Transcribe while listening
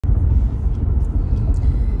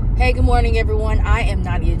Hey, good morning, everyone. I am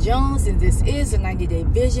Nadia Jones, and this is a 90-day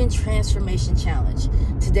vision transformation challenge.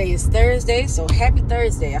 Today is Thursday, so happy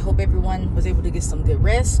Thursday. I hope everyone was able to get some good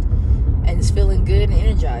rest and is feeling good and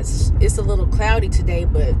energized. It's a little cloudy today,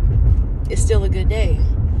 but it's still a good day.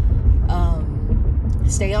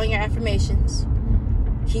 Stay on your affirmations.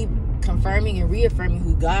 Keep confirming and reaffirming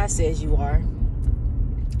who God says you are.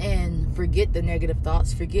 And forget the negative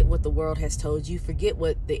thoughts. Forget what the world has told you. Forget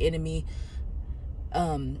what the enemy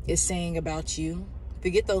is saying about you.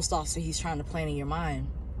 Forget those thoughts that he's trying to plant in your mind.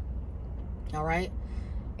 All right?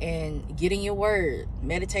 And get in your word.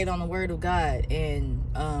 Meditate on the word of God. And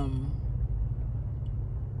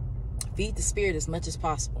feed the spirit as much as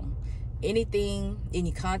possible. Anything,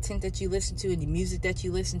 any content that you listen to, any music that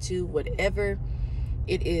you listen to, whatever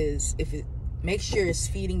it is, if it make sure it's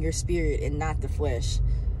feeding your spirit and not the flesh.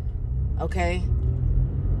 Okay?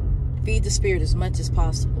 Feed the spirit as much as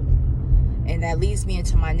possible. And that leads me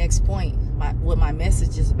into my next point, what my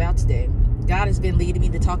message is about today. God has been leading me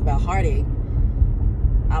to talk about heartache.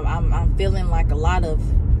 I'm feeling like a lot of,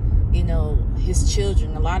 his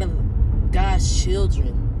children, a lot of God's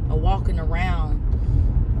children are walking around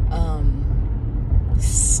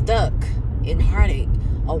stuck in heartache,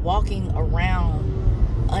 are walking around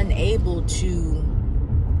unable to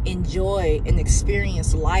enjoy and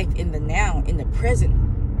experience life in the now, in the present,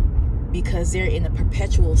 because they're in a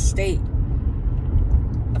perpetual state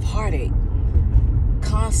of heartache,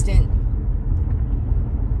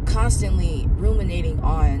 constantly ruminating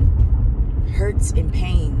on hurts and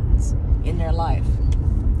pains in their life.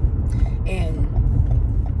 And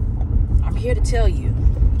I'm here to tell you,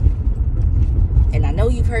 and I know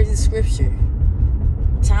you've heard this scripture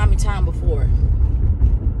time and time before,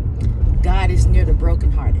 God is near the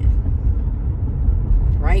brokenhearted.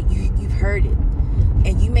 Right? You've heard it.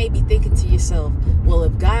 And you may be thinking to yourself, well,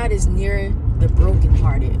 if God is near the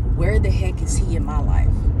brokenhearted, where the heck is he in my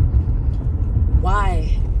life?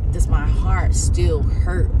 Why does my heart still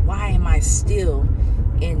hurt? Why am I still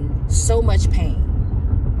in so much pain?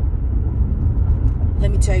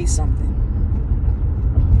 Let me tell you something.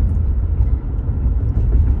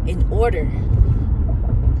 In order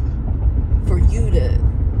for you to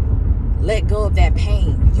let go of that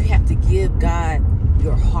pain, you have to give God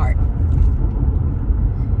your heart.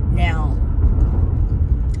 Now,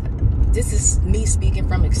 this is me speaking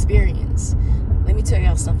from experience. Let me tell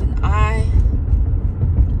y'all something. I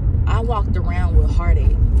walked around with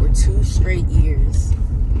heartache for 2 straight years.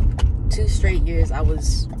 2 straight years I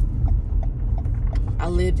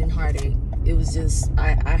lived in heartache. It was just,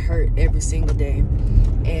 I hurt every single day.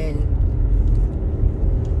 And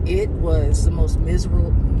it was the most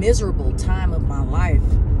miserable time of my life.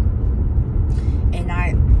 And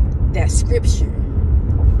that scripture,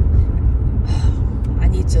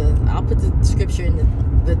 I'll put the scripture in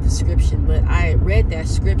the description, but I read that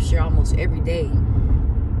scripture almost every day.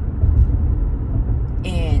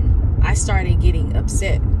 And I started getting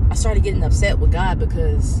upset. I started getting upset with God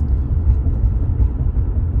because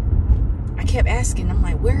I kept asking, I'm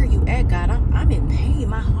like, where are you at, God? I'm in pain.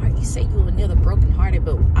 My heart, you say you are near the brokenhearted,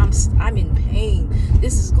 but I'm in pain.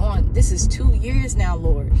 This is 2 years now,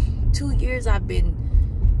 Lord. 2 years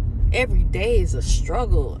every day is a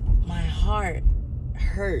struggle. My heart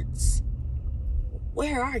hurts.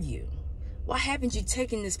 Where are you? Why haven't you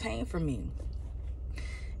taken this pain from me?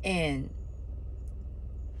 And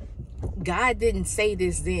God didn't say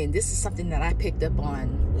this then. This is something that I picked up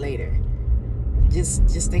on later.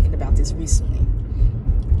 Just thinking about this recently.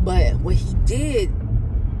 But what he did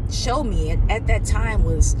show me at that time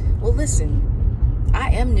was, well, listen, I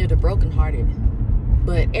am near the brokenhearted,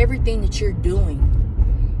 but everything that you're doing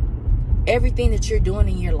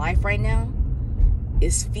in your life right now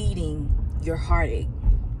is feeding your heartache.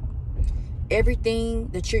 Everything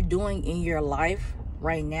that you're doing in your life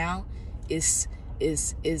right now is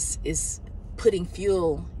putting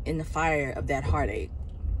fuel in the fire of that heartache.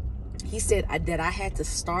 He said that I had to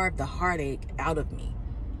starve the heartache out of me.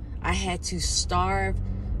 I had to starve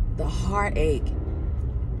the heartache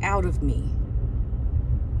out of me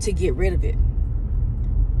to get rid of it.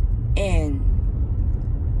 And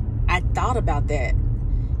I thought about that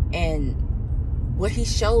and what he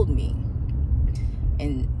showed me.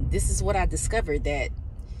 And this is what I discovered, that,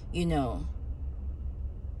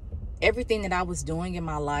 everything that I was doing in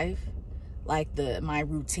my life, like my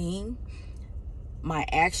routine, my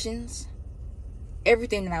actions,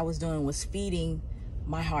 everything that I was doing was feeding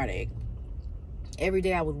my heartache. Every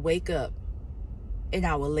day I would wake up and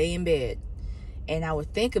I would lay in bed and I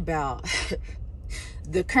would think about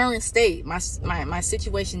the current state, my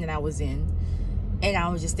situation that I was in, and I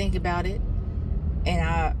would just think about it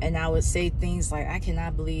And I would say things like, I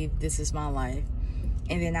cannot believe this is my life.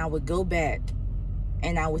 And then I would go back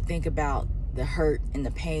and I would think about the hurt and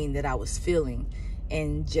the pain that I was feeling,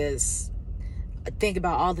 and just think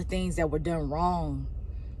about all the things that were done wrong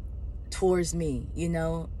towards me, you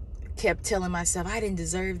know. Kept telling myself, I didn't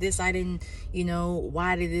deserve this. I didn't, you know,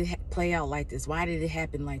 why did it play out like this? Why did it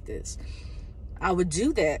happen like this? I would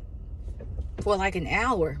do that for like an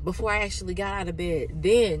hour before I actually got out of bed.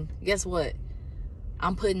 Then, guess what?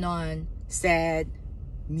 I'm putting on sad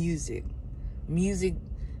music. Music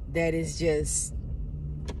that is just,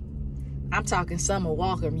 I'm talking Summer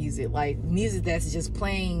Walker music. Like music that's just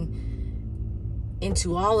playing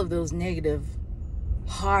into all of those negative,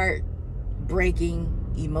 heartbreaking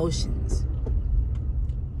emotions.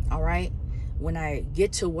 All right? When I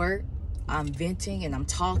get to work, I'm venting and I'm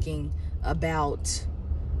talking about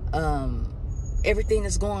everything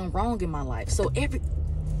that's going wrong in my life. So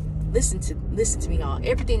listen to me, y'all.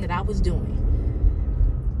 Everything that I was doing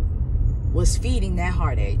was feeding that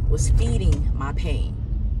heartache, was feeding my pain.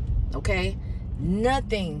 Okay?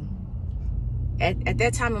 Nothing at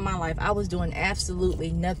that time in my life, I was doing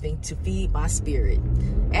absolutely nothing to feed my spirit.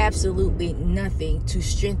 Absolutely nothing to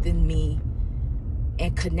strengthen me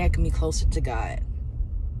and connect me closer to God.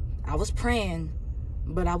 I was praying,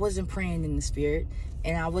 but I wasn't praying in the spirit,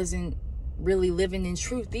 and I wasn't really living in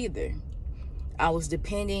truth either. I was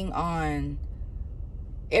depending on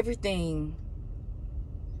everything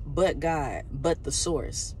but God, but the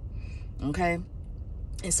source. Okay?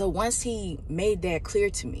 And so once he made that clear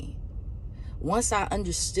to me, once I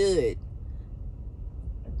understood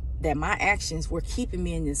that my actions were keeping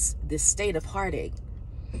me in this state of heartache,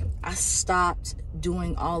 I stopped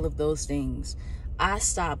doing all of those things. I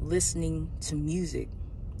stopped listening to music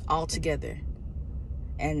altogether.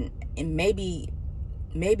 And maybe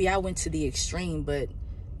I went to the extreme, but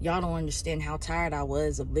y'all don't understand how tired I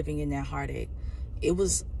was of living in that heartache. It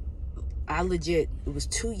was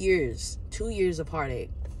 2 years of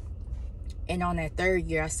heartache. And on that third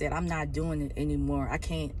year, I said, I'm not doing it anymore. I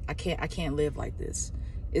can't live like this.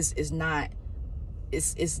 I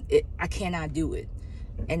cannot do it.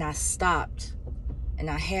 And I stopped, and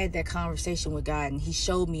I had that conversation with God, and he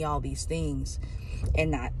showed me all these things,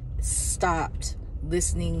 and I stopped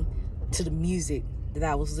listening to the music that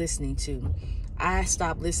I was listening to. I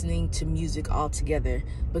stopped listening to music altogether,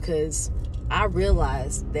 because I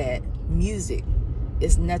realized that music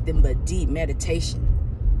is nothing but deep meditation.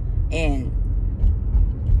 And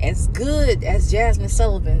as good as Jasmine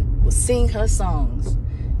Sullivan will sing her songs,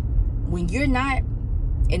 when you're not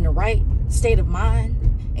in the right state of mind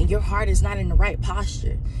and your heart is not in the right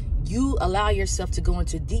posture, you allow yourself to go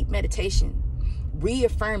into deep meditation,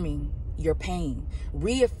 reaffirming your pain,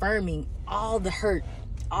 reaffirming all the hurt,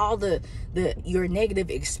 all your negative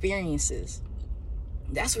experiences.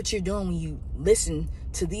 That's what you're doing when you listen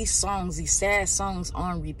to these songs, these sad songs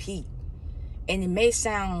on repeat. And it may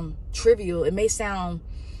sound trivial. It may sound,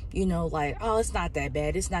 like, oh, it's not that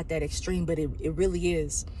bad. It's not that extreme, but it really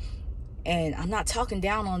is. And I'm not talking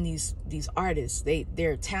down on these artists.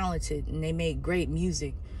 They're talented and they make great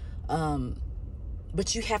music.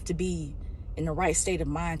 But you have to be in the right state of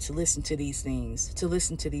mind to listen to these things, to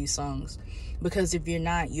listen to these songs. Because if you're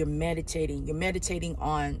not, you're meditating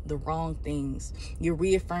on the wrong things. You're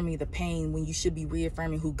reaffirming the pain when you should be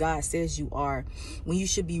reaffirming who God says you are. When you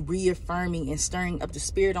should be reaffirming and stirring up the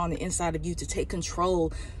spirit on the inside of you to take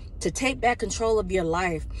back control of your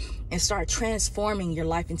life and start transforming your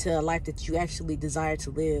life into a life that you actually desire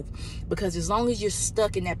to live. Because as long as you're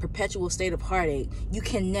stuck in that perpetual state of heartache, you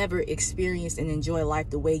can never experience and enjoy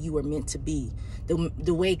life the way you were meant to be,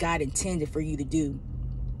 the way God intended for you to do.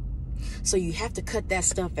 So you have to cut that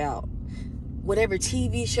stuff out. Whatever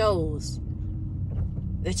TV shows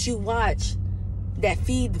that you watch that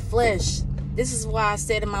feed the flesh, this is why I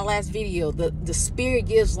said in my last video, the spirit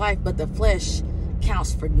gives life, but the flesh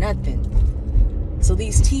counts for nothing. So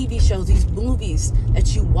these TV shows, these movies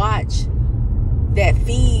that you watch that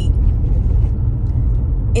feed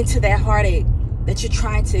into that heartache that you're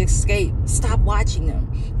trying to escape, stop watching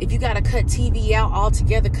them. If you got to cut TV out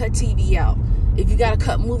altogether, cut TV out. If you got to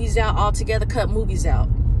cut movies out altogether, cut movies out.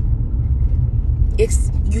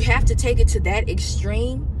 You have to take it to that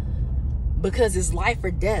extreme, because it's life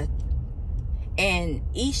or death. And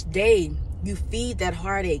each day you feed that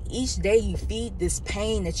heartache, each day you feed this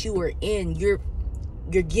pain that you are in, you're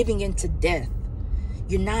giving into death.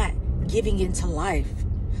 You're not giving into life.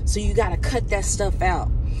 So you got to cut that stuff out.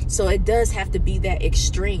 So it does have to be that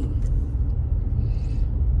extreme.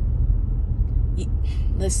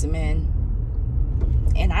 Listen, man.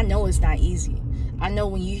 And I know it's not easy. I know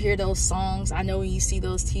when you hear those songs, I know when you see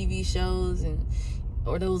those TV shows and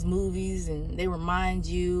or those movies, and they remind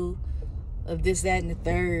you of this, that, and the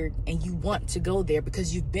third, and you want to go there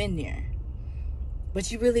because you've been there.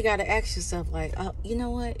 But you really got to ask yourself, like, you know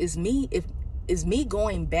what? Is me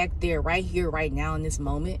going back there right here, right now in this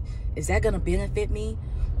moment, is that going to benefit me?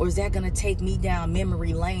 Or is that going to take me down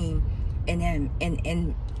memory lane? And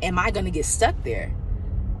am I going to get stuck there?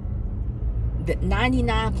 The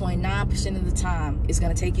 99.9% of the time is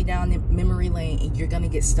going to take you down the memory lane, and you're going to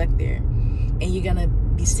get stuck there. And you're going to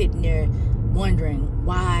be sitting there wondering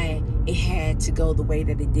why it had to go the way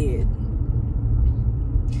that it did.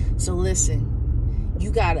 So listen,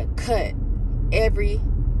 you got to cut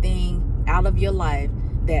everything out of your life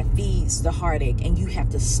that feeds the heartache, and you have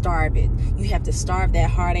to starve it. You have to starve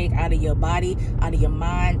that heartache out of your body, out of your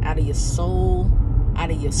mind, out of your soul,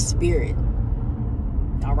 out of your spirit.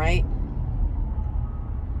 All right?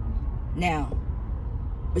 Now,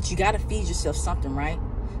 but you got to feed yourself something, right?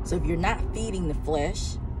 So if you're not feeding the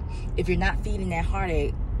flesh, if you're not feeding that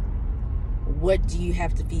heartache, what do you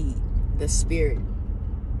have to feed? The spirit.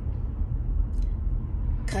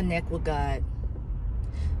 Connect with God.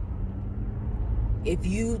 If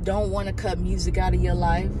you don't want to cut music out of your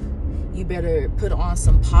life, you better put on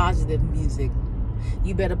some positive music.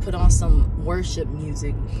 You better put on some worship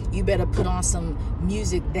music. You better put on some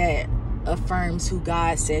music that affirms who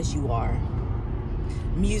God says you are.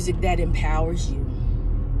 Music that empowers you.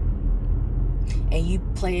 And you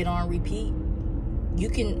play it on repeat. You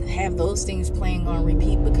can have those things playing on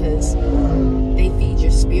repeat because they feed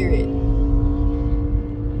your spirit.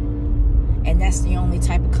 And that's the only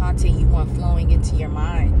type of content you want flowing into your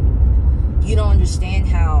mind. You don't understand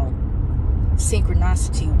how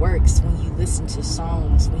synchronicity works when you listen to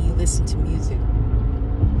songs, when you listen to music.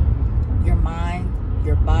 Your mind,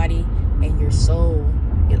 your body, and your soul,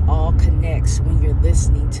 it all connects when you're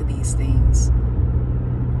listening to these things.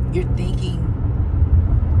 You're thinking.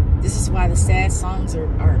 This is why the sad songs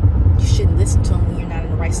are you shouldn't listen to them when you're not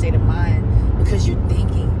in the right state of mind, because you're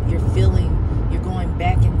thinking, you're feeling, you're going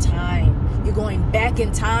back in time. You're going back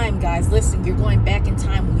in time, guys. Listen, you're going back in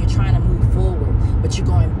time when you're trying to move forward, but you're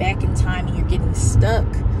going back in time and you're getting stuck.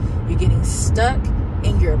 You're getting stuck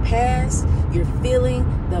in your past. You're feeling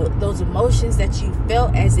those emotions that you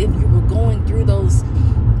felt as if you were going through those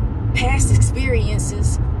past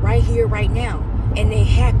experiences right here, right now. And they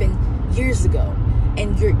happened years ago.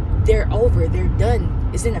 And they're over. They're done.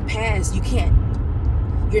 It's in the past.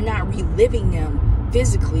 You're not reliving them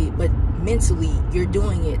physically, but mentally you're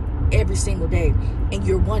doing it every single day. And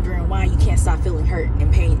you're wondering why you can't stop feeling hurt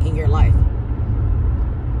and pain in your life.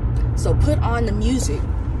 So put on the music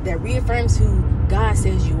that reaffirms who God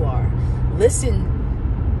says you are. Listen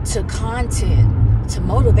to content, to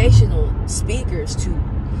motivational speakers, to,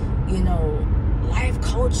 life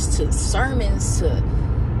coaches, to sermons, to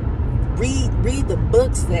read the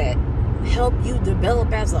books that help you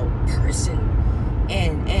develop as a person,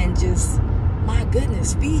 and just, my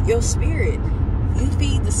goodness, feed your spirit. You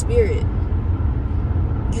feed the spirit,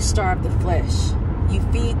 you starve the flesh. You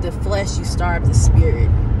feed the flesh, you starve the spirit.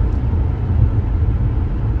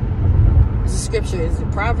 There's a scripture, is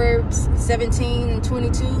it Proverbs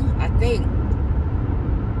 17:22? I think.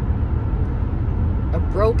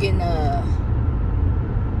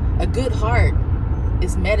 A good heart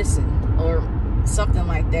is medicine, or something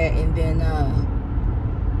like that. And then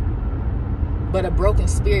but a broken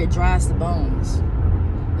spirit dries the bones.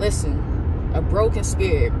 Listen, a broken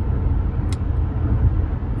spirit,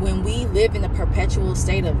 when we live in a perpetual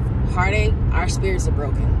state of heartache, our spirits are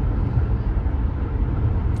broken.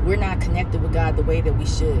 We're not connected with God the way that we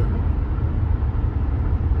should.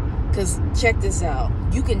 Because check this out,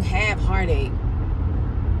 you can have heartache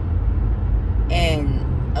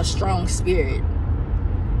and a strong spirit.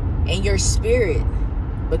 And your spirit,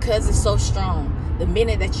 because it's so strong, the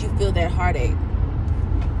minute that you feel that heartache,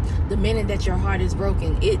 the minute that your heart is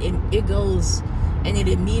broken, it goes and it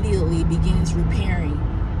immediately begins repairing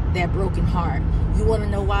that broken heart. You want to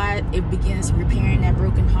know why it begins repairing that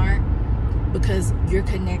broken heart? Because you're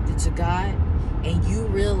connected to God, and you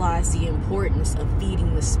realize the importance of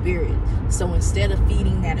feeding the spirit. So instead of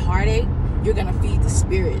feeding that heartache, you're going to feed the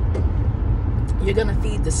spirit. You're going to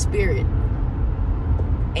feed the spirit.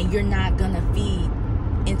 And you're not going to feed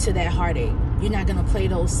into that heartache. You're not going to play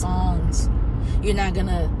those songs. You're not going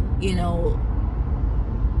to,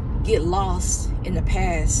 get lost in the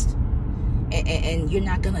past. And you're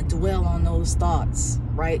not going to dwell on those thoughts,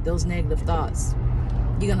 right? Those negative thoughts.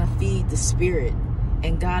 You're going to feed the spirit.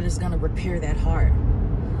 And God is going to repair that heart.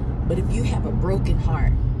 But if you have a broken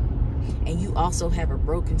heart, and you also have a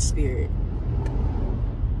broken spirit,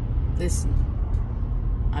 listen,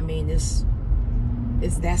 I mean, that's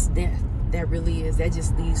death. That really is. That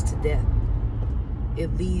just leads to death.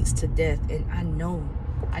 It leads to death. And I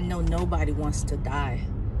know nobody wants to die.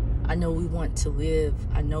 I know we want to live.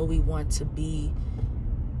 I know we want to be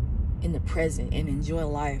in the present and enjoy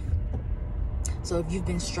life. So if you've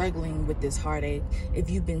been struggling with this heartache, if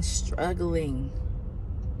you've been struggling,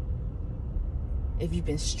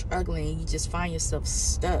 you just find yourself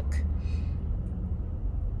stuck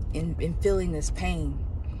in feeling this pain,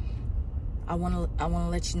 I want to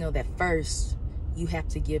let you know that first, you have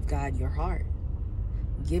to give God your heart.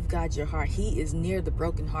 Give God your heart. He is near the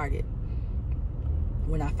brokenhearted.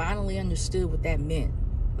 When I finally understood what that meant,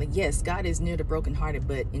 like, yes, God is near the brokenhearted,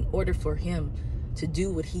 but in order for him to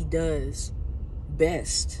do what he does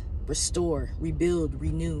best, restore, rebuild,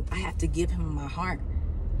 renew, I have to give him my heart.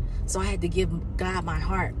 So I had to give God my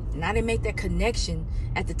heart. And I didn't make that connection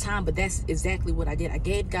at the time, but that's exactly what I did. I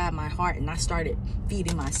gave God my heart, and I started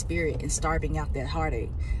feeding my spirit and starving out that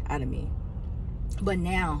heartache out of me. But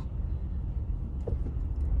now,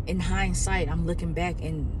 in hindsight, I'm looking back,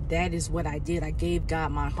 and that is what I did. I gave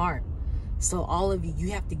God my heart. So all of you,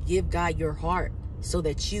 you have to give God your heart so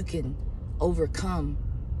that you can overcome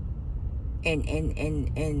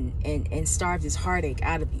and starve this heartache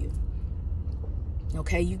out of you.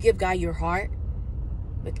 Okay, you give God your heart,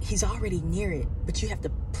 but he's already near it. But you have to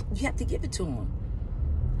give it to him.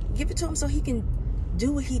 Give it to him so he can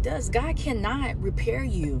do what he does. God cannot repair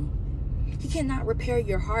you. He cannot repair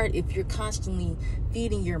your heart if you're constantly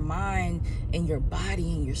feeding your mind and your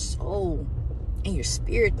body and your soul and your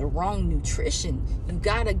spirit the wrong nutrition. You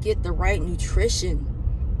gotta get the right nutrition.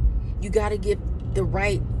 You gotta get the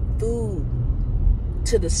right food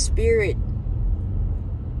to the spirit,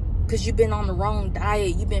 because you've been on the wrong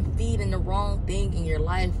diet. You've been feeding the wrong thing in your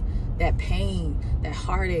life. That pain, that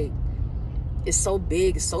heartache is so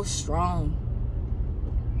big, it's so strong,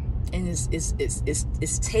 and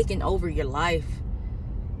it's taking over your life.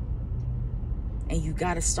 And you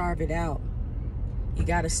got to starve it out. You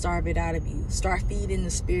got to starve it out of you. Start feeding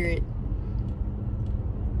the spirit.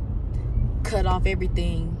 Cut off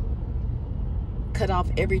everything. Cut off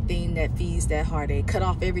everything that feeds that heartache. Cut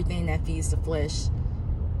off everything that feeds the flesh.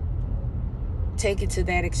 Take it to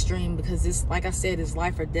that extreme, because this, like I said, is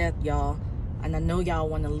life or death, y'all. And I know y'all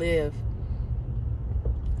want to live.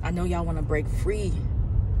 I know y'all want to break free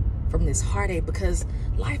from this heartache, because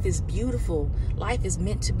life is beautiful. Life is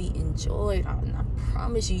meant to be enjoyed. And I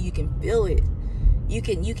promise you, you can feel it. You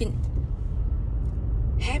can.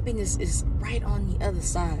 Happiness is right on the other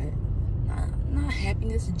side. Not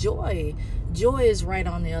happiness, joy. Joy is right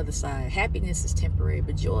on the other side. Happiness is temporary,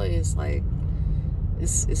 but joy is like,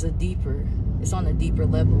 it's on a deeper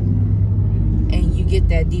level. And you get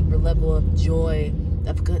that deeper level of joy,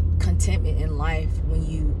 of contentment in life when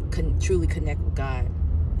you truly connect with God.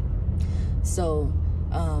 So,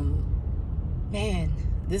 man,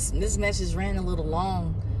 this message ran a little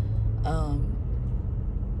long,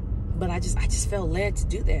 but I just felt led to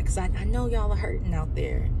do that, because I know y'all are hurting out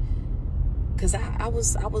there. Because I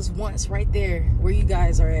was once right there where you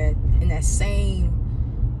guys are at, in that same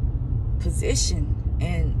position,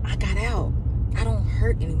 and I got out. I don't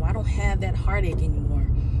hurt anymore. I don't have that heartache anymore.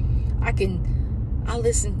 I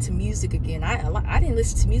listen to music again. I didn't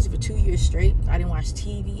listen to music for 2 years straight. I didn't watch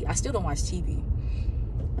TV. I still don't watch TV.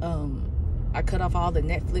 I cut off all the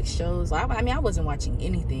Netflix shows. I mean, I wasn't watching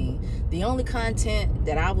anything. The only content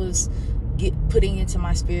that I was putting into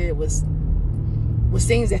my spirit was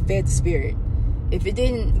things that fed the spirit. If it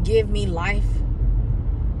didn't give me life,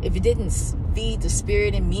 if it didn't feed the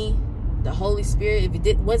spirit in me, the Holy Spirit, if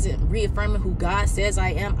it wasn't reaffirming who God says I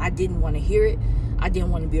am, I didn't want to hear it. I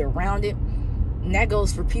didn't want to be around it. And that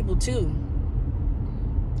goes for people too.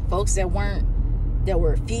 Folks that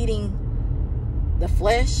were feeding the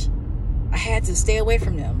flesh, I had to stay away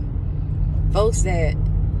from them. Folks that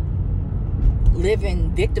live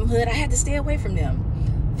in victimhood, I had to stay away from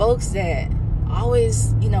them. Folks that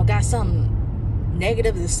always, got something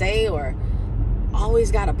negative to say, or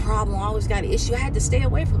always got a problem, always got an issue, I had to stay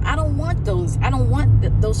away from. I don't want those. I don't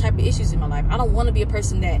want those type of issues in my life. I don't want to be a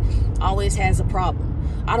person that always has a problem.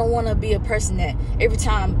 I don't want to be a person that every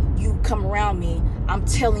time you come around me, I'm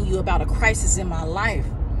telling you about a crisis in my life.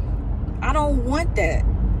 I don't want that.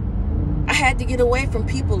 I had to get away from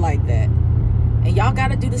people like that. And y'all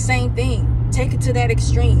got to do the same thing. Take it to that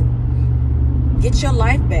extreme. Get your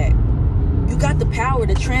life back. You got the power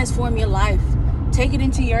to transform your life. Take it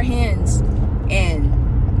into your hands and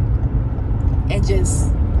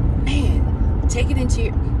just, man, take it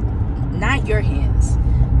into not your hands.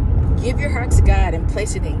 Give your heart to God and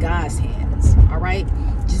place it in God's hands. All right?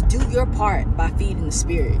 Just do your part by feeding the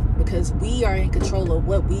spirit, because we are in control of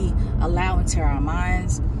what we allow into our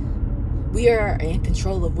minds, We are in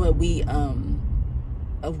control of what we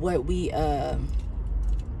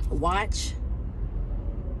watch,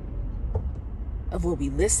 of what we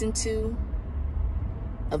listen to,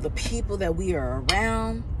 of the people that we are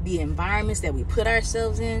around, the environments that we put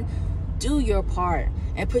ourselves in. Do your part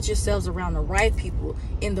and put yourselves around the right people,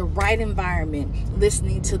 in the right environment,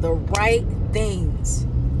 listening to the right things,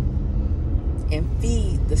 and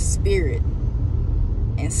feed the spirit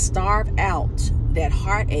and starve out that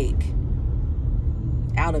heartache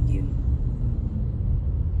out of you.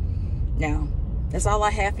 Now, that's all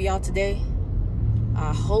I have for y'all today.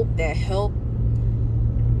 I hope that helped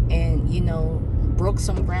and, broke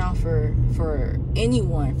some ground for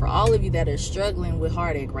anyone, for all of you that are struggling with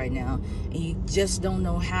heartache right now and you just don't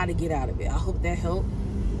know how to get out of it. I hope that helped.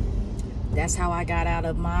 That's how I got out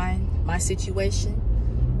of my situation.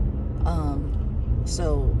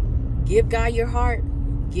 So give God your heart.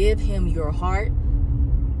 Give him your heart.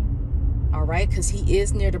 All right? Because he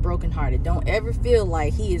is near the brokenhearted. Don't ever feel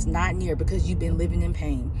like he is not near because you've been living in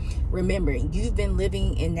pain. Remember, you've been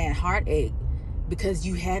living in that heartache because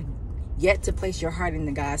you have yet to place your heart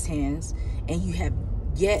into God's hands, and you have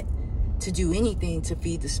yet to do anything to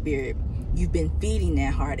feed the spirit. You've been feeding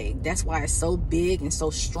that heartache. That's why it's so big and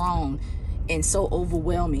so strong and so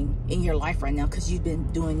overwhelming in your life right now, because you've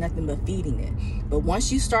been doing nothing but feeding it. But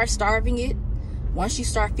once you start starving it, once you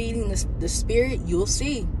start feeding the spirit, you'll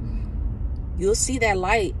see that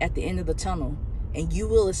light at the end of the tunnel, and you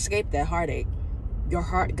will escape that heartache. Your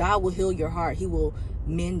heart, God will heal your heart. He will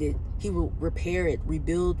mend it. He will repair it,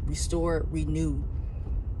 rebuild, restore, renew,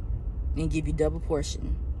 and give you double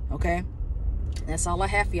portion. Okay? That's all I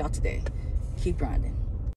have for y'all today. Keep grinding.